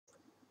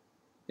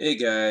Hey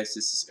guys,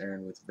 this is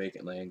Aaron with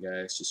Vacant Land,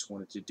 guys. Just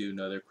wanted to do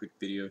another quick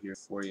video here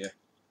for you.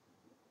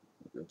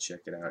 Go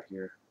check it out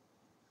here.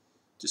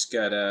 Just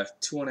got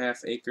 2.5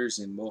 acres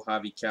in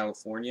Mojave,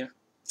 California.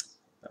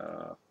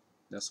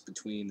 That's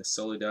between the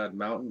Soledad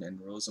Mountain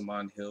and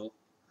Rosamond Hill.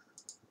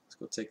 Let's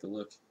go take a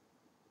look.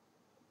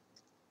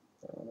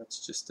 That's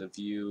just a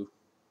view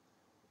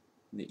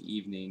in the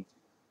evening.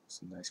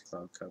 Some nice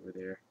cloud cover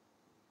there.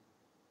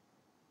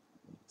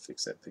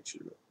 Fix that picture.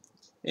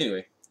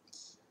 Anyway,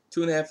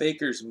 2.5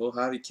 acres in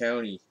Mojave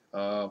County,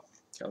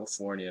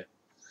 California.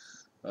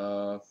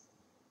 Got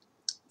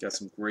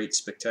some great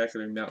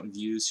spectacular mountain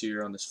views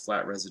here on this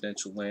flat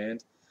residential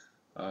land.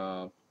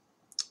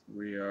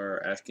 We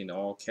are asking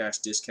all cash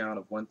discount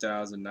of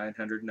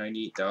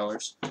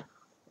 $1,998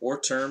 or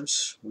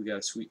terms. We got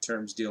a sweet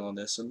terms deal on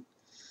this one.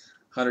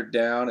 100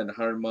 down and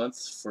 100 a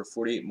month for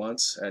 48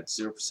 months at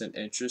 0%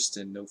 interest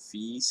and no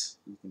fees.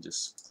 You can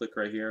just click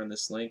right here on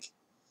this link.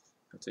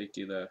 It'll take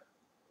you to the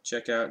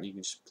checkout, and you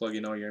can just plug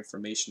in all your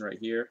information right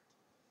here.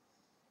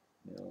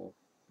 It'll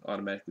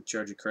automatically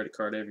charge your credit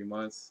card every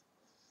month.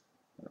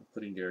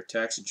 Put in your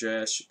tax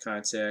address, your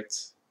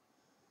contact.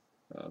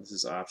 This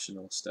is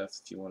optional stuff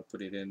if you want to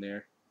put it in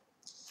there.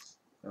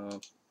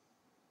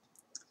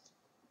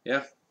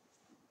 Yeah,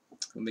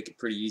 we'll make it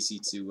pretty easy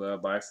to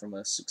buy from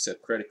us.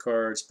 Accept credit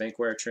cards, bank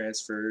wire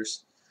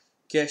transfers,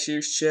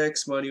 cashier's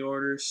checks, money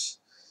orders.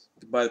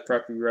 You can buy the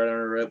property right on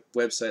our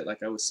website,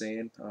 like I was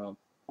saying.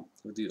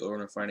 We'll do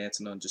owner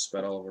financing on just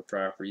about all of our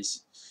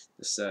properties.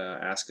 Just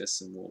ask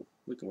us, and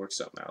we can work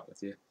something out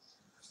with you.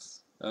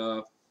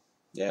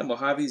 Yeah,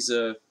 Mojave's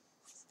a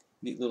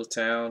neat little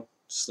town,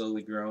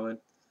 slowly growing.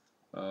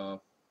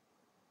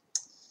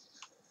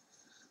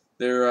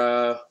 They're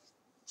about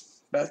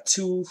about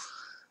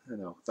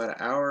an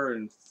hour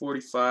and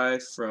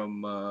 45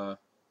 from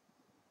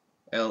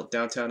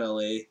downtown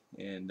LA,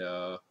 and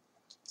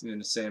in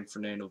the San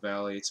Fernando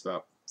Valley, it's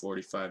about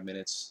 45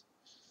 minutes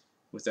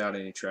without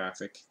any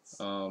traffic.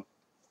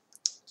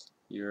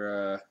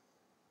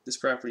 This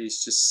property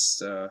is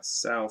just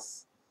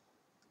south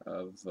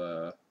of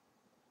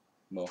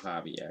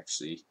Mojave,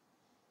 actually.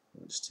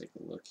 We'll just take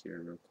a look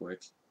here real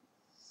quick.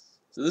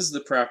 So this is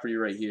the property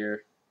right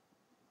here.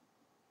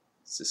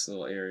 It's this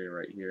little area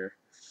right here.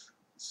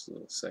 This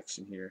little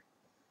section here.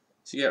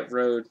 So you got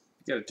a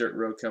dirt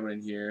road coming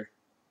in here.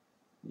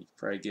 You can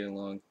probably get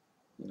along,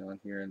 on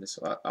here. And this,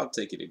 I'll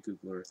take it to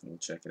Google Earth and we'll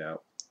check it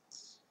out.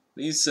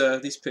 These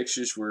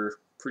pictures were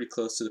pretty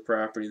close to the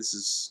property. This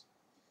is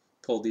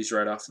pulled these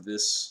right off of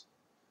this.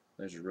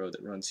 There's a road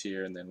that runs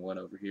here, and then one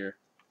over here.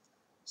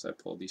 So I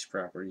pulled these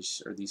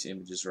properties, or these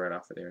images, right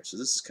off of there. So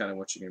this is kind of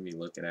what you're going to be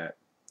looking at.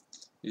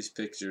 These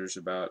pictures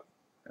about,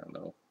 I don't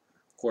know,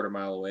 a quarter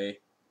mile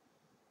away.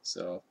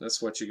 So that's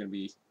what you're going to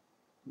be.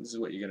 This is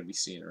what you're going to be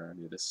seeing around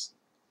you. This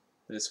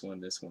one,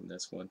 this one,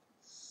 this one,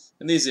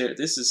 and this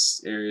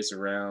is areas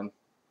around.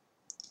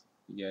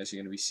 You guys are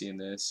going to be seeing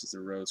this as the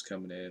roads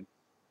coming in.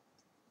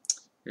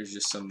 Here's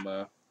just some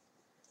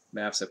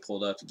maps I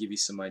pulled up to give you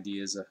some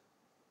ideas of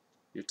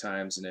your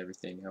times and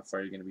everything, how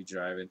far you're going to be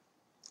driving.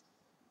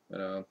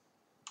 But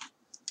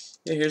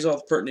yeah, here's all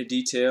the pertinent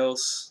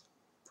details.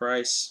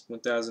 Price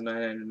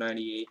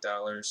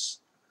 $1,998,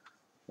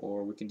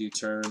 or we can do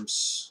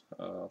terms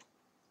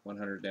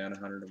 100 down,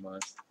 100 a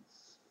month.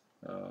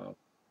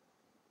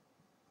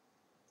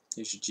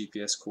 Here's your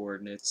GPS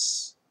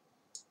coordinates.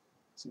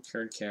 Some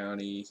Kern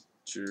County.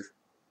 Your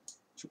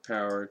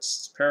power.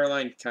 It's power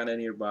line kind of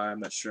nearby.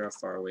 I'm not sure how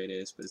far away it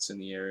is, but it's in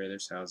the area.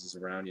 There's houses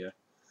around you.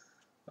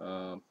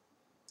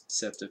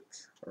 Septic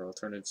or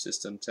alternative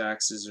system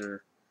taxes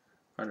are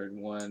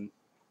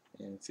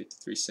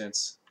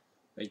 $101.53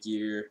 a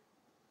year.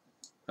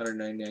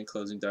 $199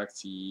 closing doc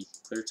fee.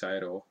 Clear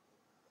title.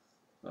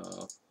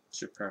 It's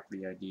your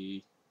property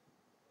ID.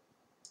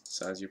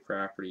 Size of your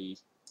property.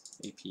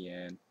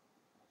 APN.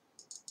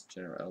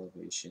 General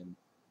elevation.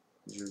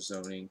 Here's your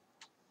zoning.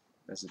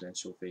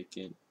 Residential,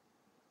 vacant.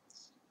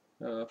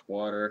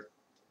 Water.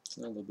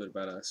 A little bit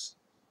about us.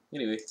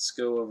 Anyway, let's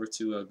go over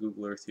to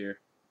Google Earth here.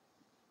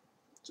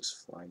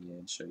 Just fly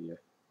in, show you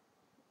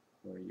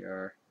where you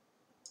are.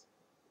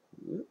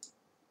 Whoop.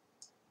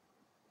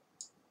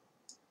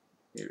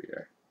 Here we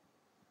are.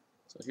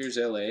 So here's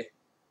LA.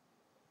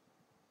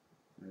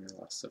 I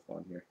lost stuff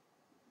on here.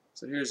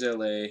 So here's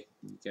LA.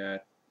 You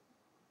got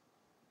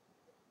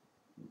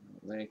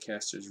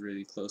Lancaster's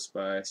really close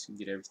by, so you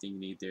can get everything you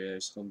need there.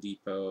 There's Home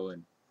Depot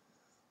and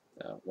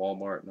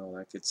Walmart and all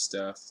that good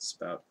stuff. It's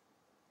about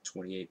a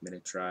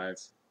 28-minute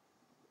drive.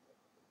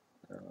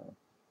 Yeah,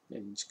 you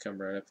can just come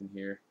right up in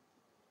here.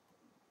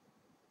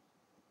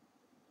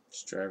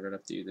 Just drive right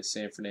up to the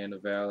San Fernando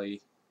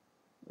Valley,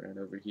 right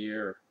over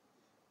here. Or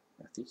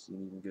I think you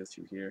can even go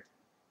through here.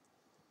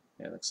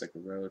 Yeah, it looks like a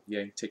road. Yeah,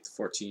 you can take the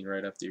 14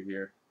 right up through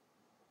here.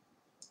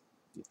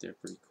 Get there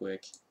pretty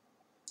quick.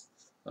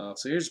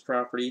 So here's the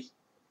property.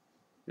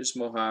 Here's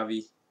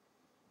Mojave.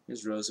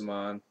 Here's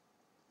Rosamond.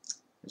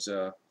 There's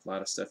a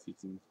lot of stuff you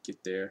can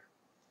get there.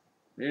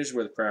 Here's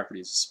where the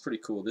property is. It's pretty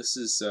cool. This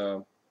is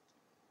the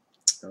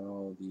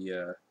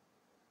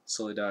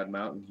Soledad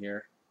Mountain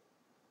here.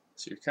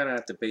 So you're kind of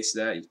at the base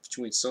of that,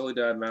 between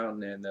Soledad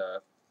Mountain and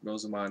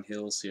Rosamond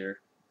Hills here.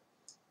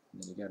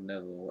 And then you got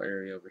another little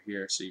area over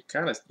here. So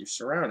you're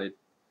surrounded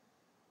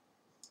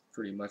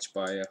pretty much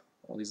by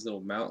all these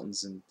little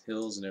mountains and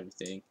hills and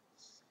everything.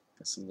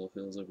 Got some little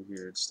hills over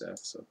here and stuff.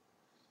 So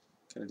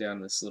kind of down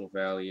in this little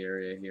valley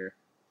area here.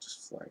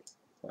 Just fly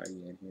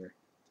you in here.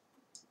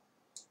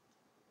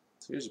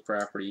 So here's a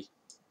property.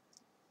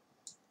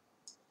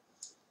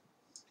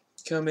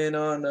 Come in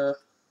on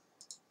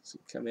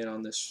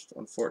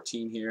on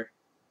 14 here.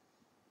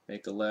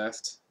 Make a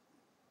left.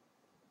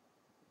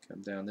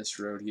 Come down this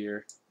road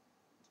here.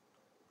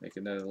 Make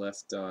another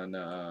left on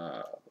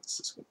what's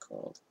this one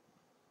called?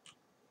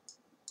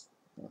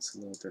 Oh, it's a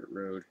little dirt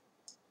road.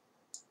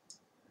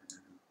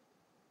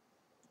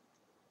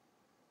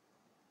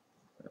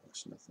 Oh,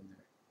 there's nothing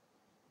there.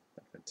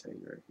 I'm not gonna tell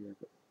you right here,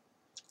 but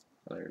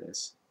oh, there it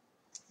is.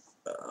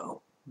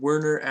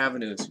 Werner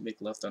Avenue. So you make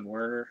left on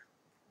Werner.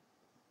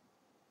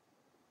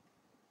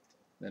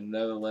 Then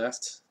another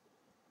left.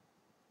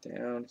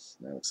 Down.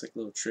 That looks like a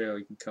little trail.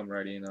 You can come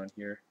right in on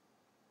here.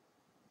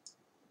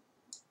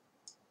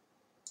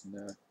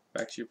 And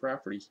back to your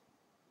property.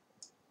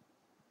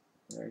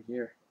 Right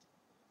here.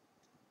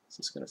 So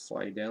it's going to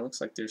fly you down.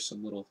 Looks like there's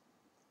some little,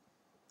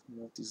 I don't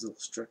know what these little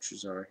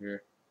structures are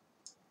here.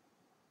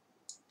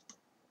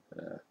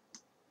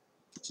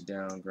 Get you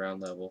down on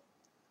ground level.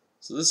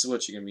 So this is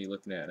what you're going to be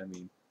looking at. I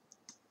mean,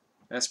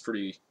 that's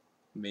pretty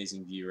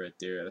amazing view right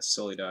there. The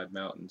Soledad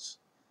Mountains.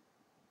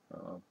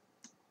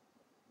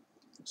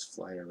 Just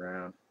fly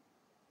around.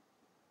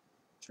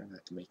 Try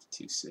not to make you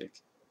too sick.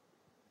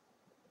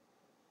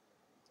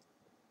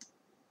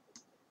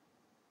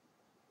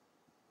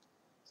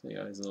 So you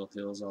got these little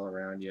hills all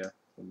around you,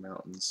 the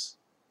mountains.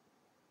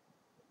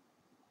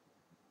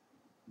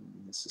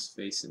 And this is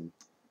facing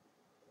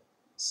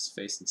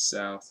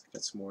south.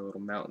 Got some more little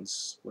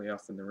mountains way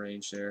off in the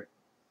range there.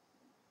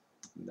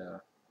 And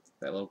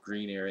that little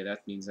green area,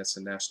 that means that's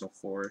a national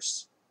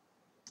forest.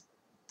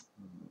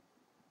 I'm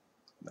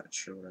not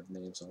sure what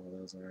names all of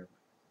those are.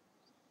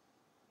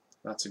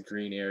 Lots of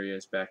green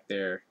areas back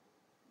there.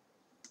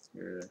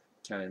 You're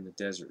kind of in the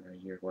desert right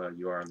here. Well,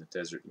 you are in the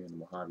desert. You're in the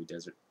Mojave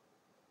Desert.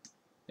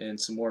 And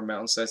some more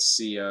mountains. That's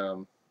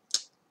the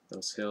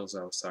those hills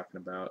I was talking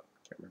about.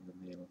 Can't remember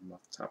the name of them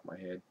off the top of my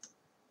head.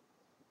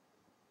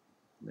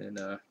 And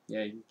then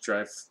yeah, you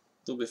drive a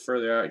little bit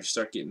further out. You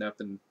start getting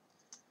up in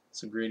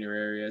some greener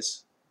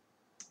areas.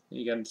 And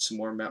you got some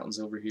more mountains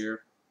over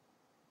here.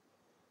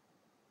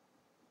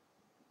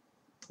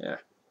 Yeah,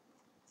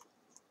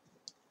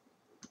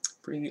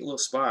 pretty neat little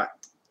spot.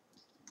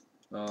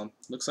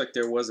 Looks like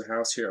there was a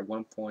house here at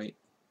one point.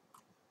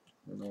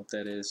 I don't know what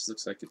that is.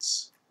 Looks like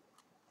it's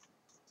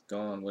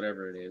gone,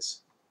 whatever it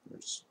is.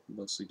 It's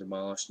mostly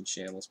demolished in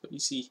shambles. But you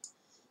see,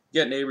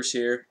 you got neighbors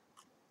here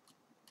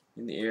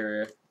in the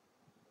area.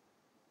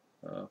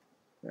 I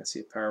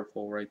see a power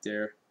pole right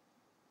there.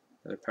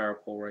 Another power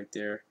pole right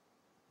there.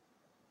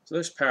 So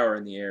there's power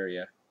in the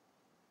area.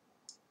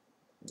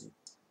 I'm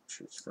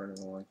sure it's running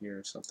along here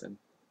or something.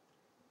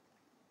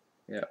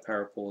 Yeah,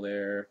 power pole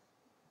there.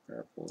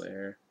 Power pole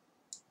there.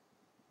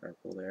 Power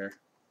pole there.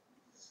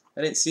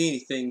 I didn't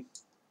see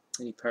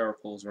any power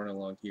poles running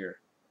along here.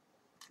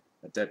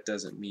 But that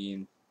doesn't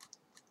mean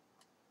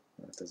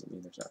there's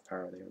not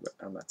power there, but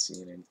I'm not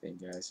seeing anything,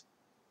 guys.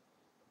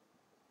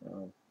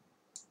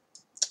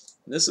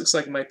 This looks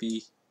like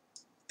it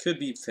could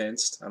be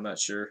fenced. I'm not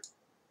sure.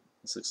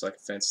 This looks like a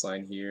fence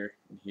line here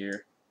and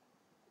here,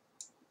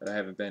 but I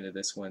haven't been to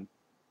this one,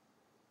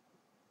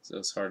 so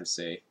it's hard to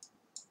say.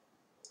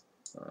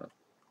 But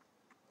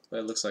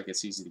it looks like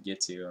it's easy to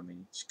get to. I mean,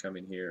 you should come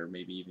in here, or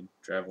maybe even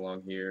drive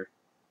along here.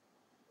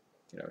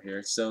 Get out here.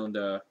 It's zoned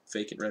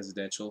vacant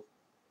residential.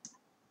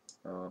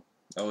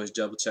 Always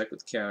double check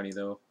with the county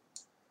though.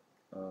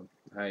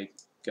 I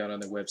got on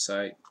their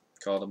website,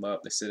 called them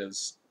up. They said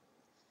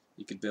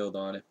you could build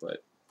on it,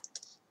 but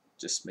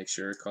just make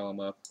sure, call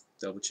them up,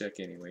 double check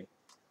anyway.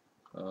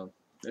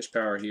 There's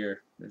power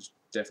here. There's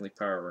definitely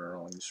power running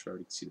along this road.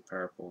 You can see the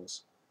power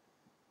poles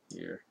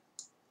here.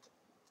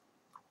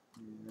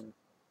 Yeah.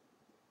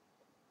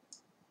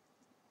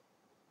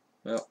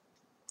 Well,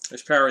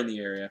 there's power in the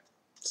area.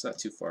 It's not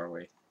too far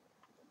away.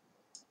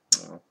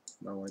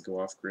 I want to go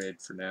off grid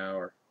for now,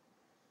 or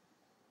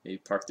maybe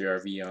park the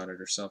RV on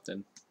it or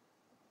something.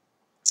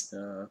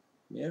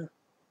 Yeah.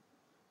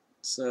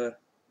 Let's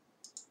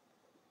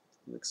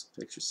look some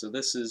pictures. So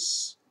this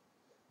is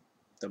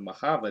the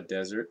Mojave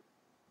Desert.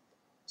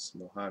 It's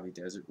Mojave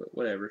Desert, but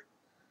whatever.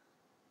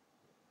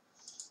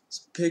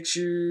 Some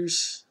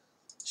pictures.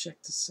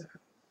 Check this out.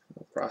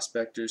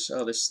 Prospectors.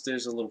 Oh,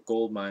 there's a little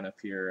gold mine up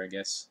here, I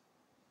guess.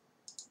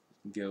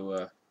 You can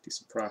go do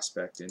some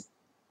prospecting.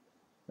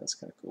 That's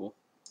kind of cool.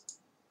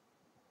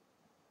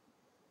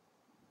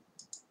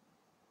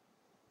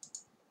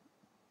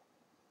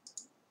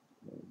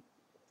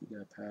 Beat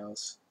up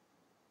house.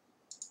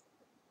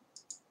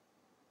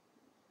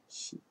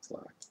 Sheep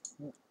flock.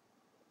 Oh.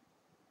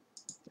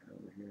 Get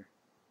over here.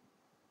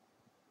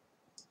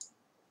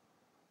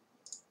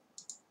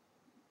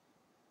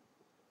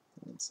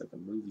 It's like a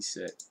movie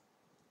set.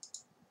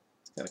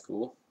 It's kind of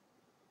cool.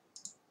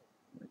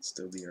 Might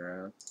still be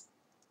around.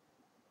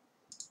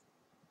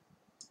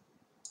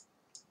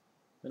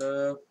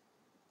 But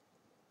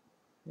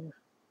yeah,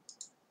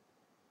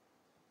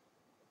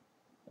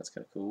 that's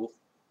kind of cool.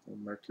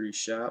 Little Mercury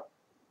shop.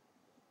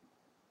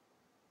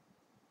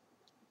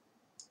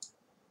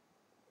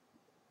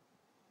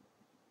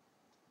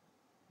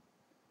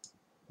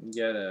 You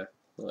got a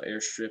little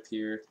airstrip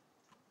here.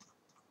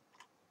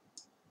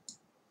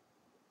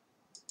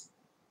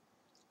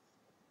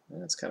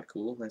 That's kind of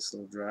cool. Nice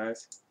little drive.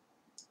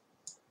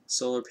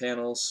 Solar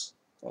panels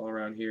all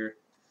around here.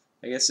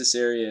 I guess this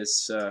area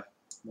is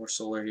more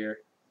solar here.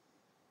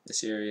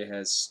 This area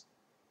has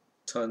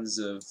tons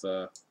of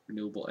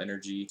renewable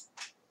energy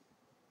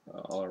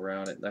all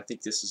around it. And I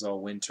think this is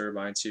all wind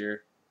turbines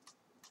here.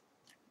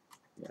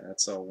 Yeah,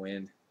 that's all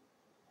wind.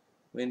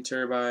 Wind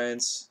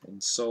turbines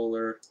and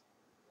solar.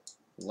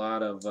 A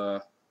lot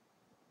of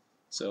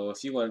so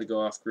if you wanted to go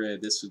off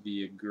grid, this would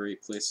be a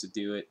great place to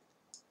do it.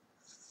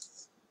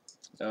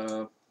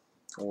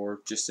 Or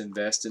just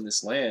invest in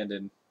this land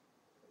and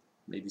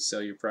maybe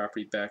sell your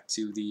property back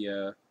to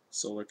the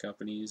solar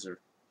companies or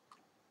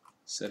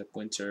set up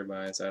wind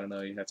turbines. I don't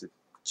know, you have to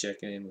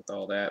check in with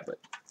all that, but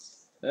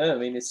I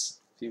mean, it's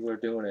people are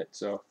doing it,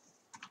 so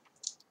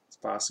it's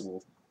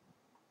possible.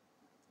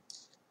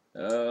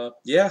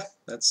 Yeah,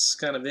 that's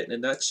kind of it in a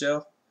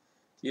nutshell.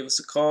 Give us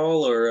a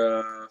call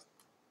or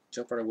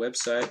jump on our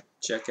website,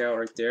 check out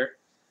right there.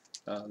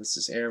 This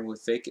is Aaron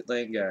with Vacant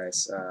Land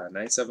Guys,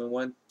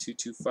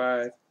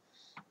 971-225-7024.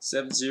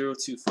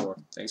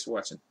 Thanks for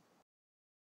watching.